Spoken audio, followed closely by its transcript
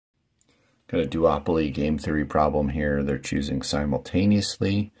Got a duopoly game theory problem here. They're choosing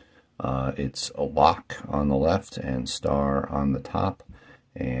simultaneously. It's a lock on the left and star on the top.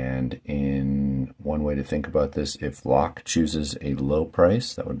 And in one way to think about this, if lock chooses a low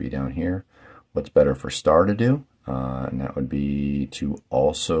price, that would be down here. What's better for star to do? And that would be to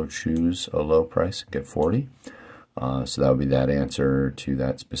also choose a low price, get 40. So that would be that answer to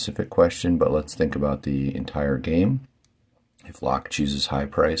that specific question. But let's think about the entire game. If lock chooses high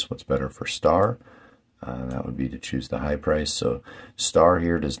price, what's better for star? That would be to choose the high price. So star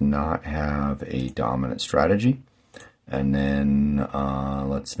here does not have a dominant strategy. And then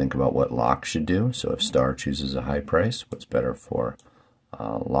let's think about what lock should do. So if star chooses a high price, what's better for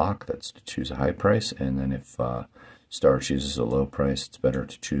lock? That's to choose a high price. And then if star chooses a low price, it's better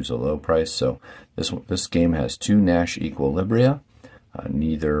to choose a low price. So this game has two Nash Equilibria.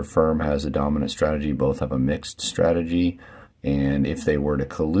 Neither firm has a dominant strategy. Both have a mixed strategy. And if they were to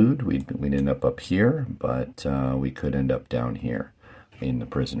collude, we'd end up here, but we could end up down here in the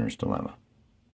prisoner's dilemma.